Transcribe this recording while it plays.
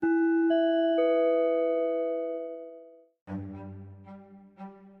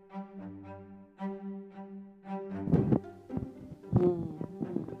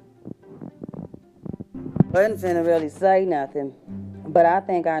Wasn't finna really say nothing, but I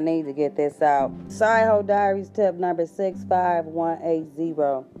think I need to get this out. Side Hoe Diaries tip number 65180.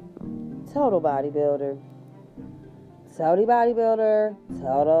 Total bodybuilder. Total bodybuilder.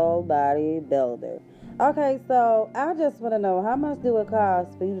 Total bodybuilder. Okay, so I just want to know, how much do it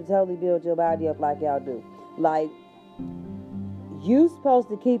cost for you to totally build your body up like y'all do? Like, you supposed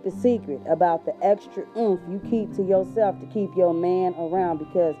to keep a secret about the extra oomph you keep to yourself to keep your man around,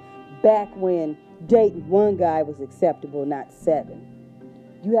 because back when dating one guy was acceptable, not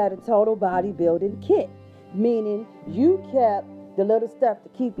 7, you had a total bodybuilding kit, meaning you kept the little stuff to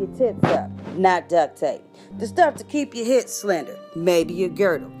keep your tits up, not duct tape. The stuff to keep your hips slender, maybe a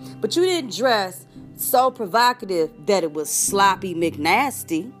girdle. But you didn't dress so provocative that it was sloppy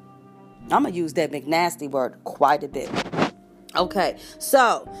McNasty. I'm going to use that McNasty word quite a bit. Okay,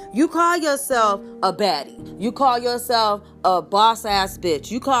 so you call yourself a baddie. You call yourself a boss-ass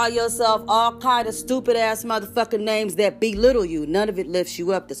bitch. You call yourself all kind of stupid-ass motherfucking names that belittle you. None of it lifts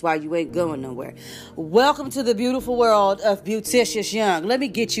you up. That's why you ain't going nowhere. Welcome to the beautiful world of Beauticious Young. Let me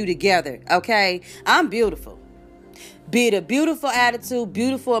get you together, okay? I'm beautiful. Be it a beautiful attitude,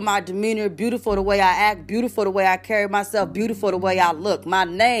 beautiful in my demeanor, beautiful the way I act, beautiful the way I carry myself, beautiful the way I look. My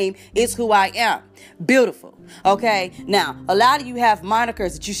name is who I am. Beautiful. Okay? Now, a lot of you have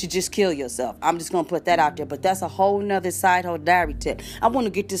monikers that you should just kill yourself. I'm just going to put that out there. But that's a whole nother Side Hoe Diary tip. I want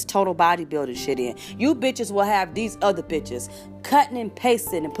to get this total bodybuilding shit in. You bitches will have these other bitches cutting and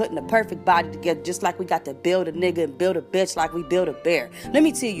pasting and putting the perfect body together, just like we got to build a nigga and build a bitch like we build a bear. Let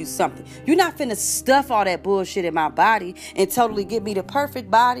me tell you something. You're not finna stuff all that bullshit in my body and totally get me the perfect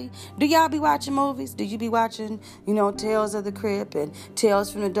body. Do y'all be watching movies? Do you be watching, Tales of the Crypt and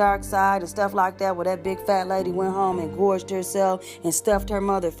Tales from the Dark Side and stuff like that, where that big fat lady went home and gorged herself and stuffed her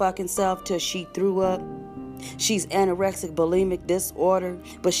motherfucking self till she threw up? She's anorexic bulimic disorder,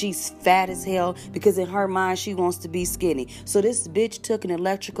 but she's fat as hell because in her mind she wants to be skinny. So this bitch took an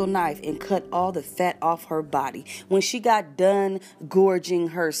electrical knife and cut all the fat off her body. When she got done gorging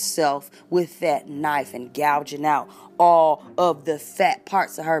herself with that knife and gouging out all of the fat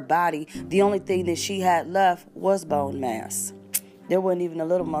parts of her body, the only thing that she had left was bone mass. There wasn't even a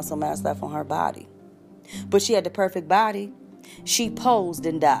little muscle mass left on her body. But she had the perfect body. She posed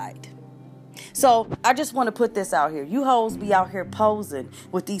and died. So I just want to put this out here. You hoes be out here posing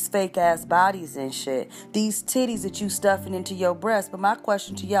with these fake ass bodies and shit. These titties that you stuffing into your breast. But my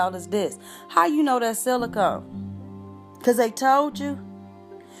question to y'all is this. How you know that's silicone? Because they told you?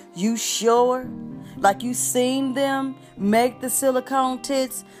 You sure? Like you seen them make the silicone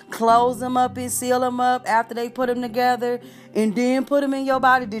tits, close them up and seal them up after they put them together and then put them in your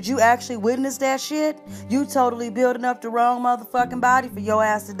body? Did you actually witness that shit? You totally building up the wrong motherfucking body for your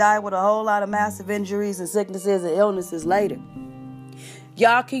ass to die with a whole lot of massive injuries and sicknesses and illnesses later.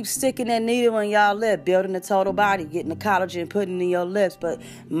 Y'all keep sticking that needle in y'all lip, building a total body, getting the collagen, putting it in your lips. But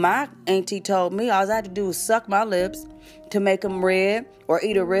my auntie told me all I had to do was suck my lips to make them red, or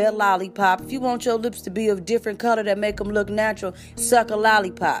eat a red lollipop. If you want your lips to be of different color that make them look natural, suck a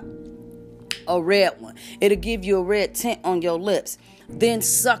lollipop, a red one. It'll give you a red tint on your lips. Then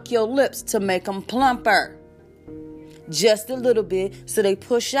suck your lips to make them plumper. Just a little bit, so they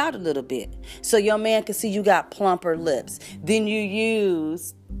push out a little bit, so your man can see you got plumper lips. Then you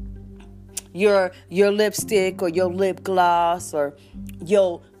use your lipstick or your lip gloss or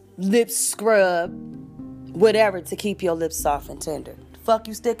your lip scrub, whatever, to keep your lips soft and tender. Fuck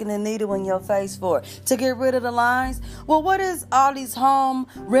you sticking a needle in your face for? To get rid of the lines? Well, what is all these home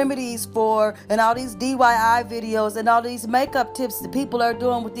remedies for, and all these DIY videos and all these makeup tips that people are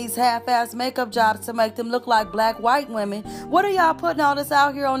doing with these half-ass makeup jobs to make them look like black white women? What are y'all putting all this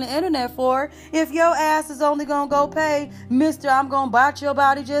out here on the internet for if your ass is only gonna go pay Mr. I'm gonna botch your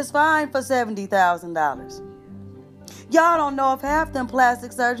body just fine for $70,000? Y'all don't know if half them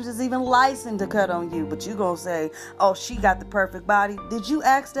plastic surgeons is even licensed to cut on you, but you gonna say, oh, she got the perfect body. Did you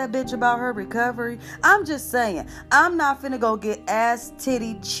ask that bitch about her recovery? I'm just saying, I'm not finna go get ass,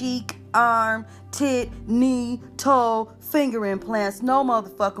 titty, cheek, arm, tit, knee, toe, finger implants, no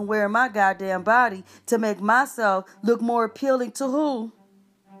motherfucking where in my goddamn body to make myself look more appealing to who?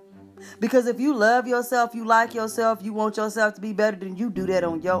 Because if you love yourself, you like yourself, you want yourself to be better, than you do that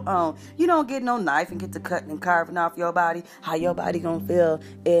on your own. You don't get no knife and get to cutting and carving off your body. How your body gonna feel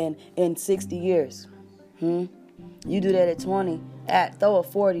in 60 years? You do that at 20. Throw a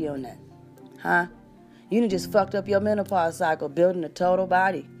 40 on that. Huh? You done just fucked up your menopause cycle building a total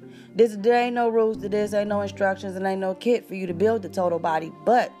body. There ain't no rules to this, ain't no instructions, and ain't no kit for you to build the total body.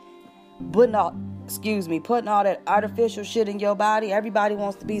 But putting all that artificial shit in your body. Everybody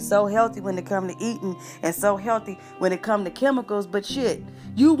wants to be so healthy when it comes to eating and so healthy when it comes to chemicals. But shit,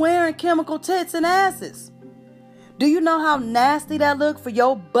 you wearing chemical tits and asses. Do you know how nasty that look for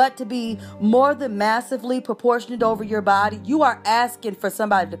your butt to be more than massively proportionate over your body? You are asking for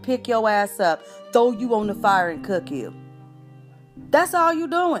somebody to pick your ass up, throw you on the fire, and cook you. That's all you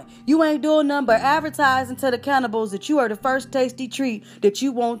doing. You ain't doing nothing but advertising to the cannibals that you are the first tasty treat that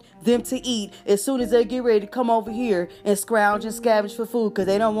you want them to eat as soon as they get ready to come over here and scrounge and scavenge for food because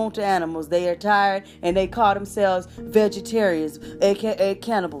they don't want the animals. They are tired and they call themselves vegetarians, aka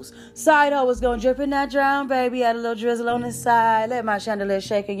cannibals. Side hoe is gonna drip in that drown, baby. Add a little drizzle on the side. Let my chandelier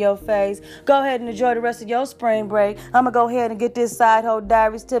shake in your face. Go ahead and enjoy the rest of your spring break. I'm gonna go ahead and get this Side Hoe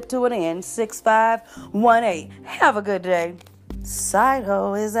Diaries tip to an end. 6518. Have a good day. Side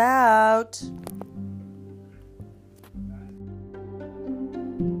Hoe is out.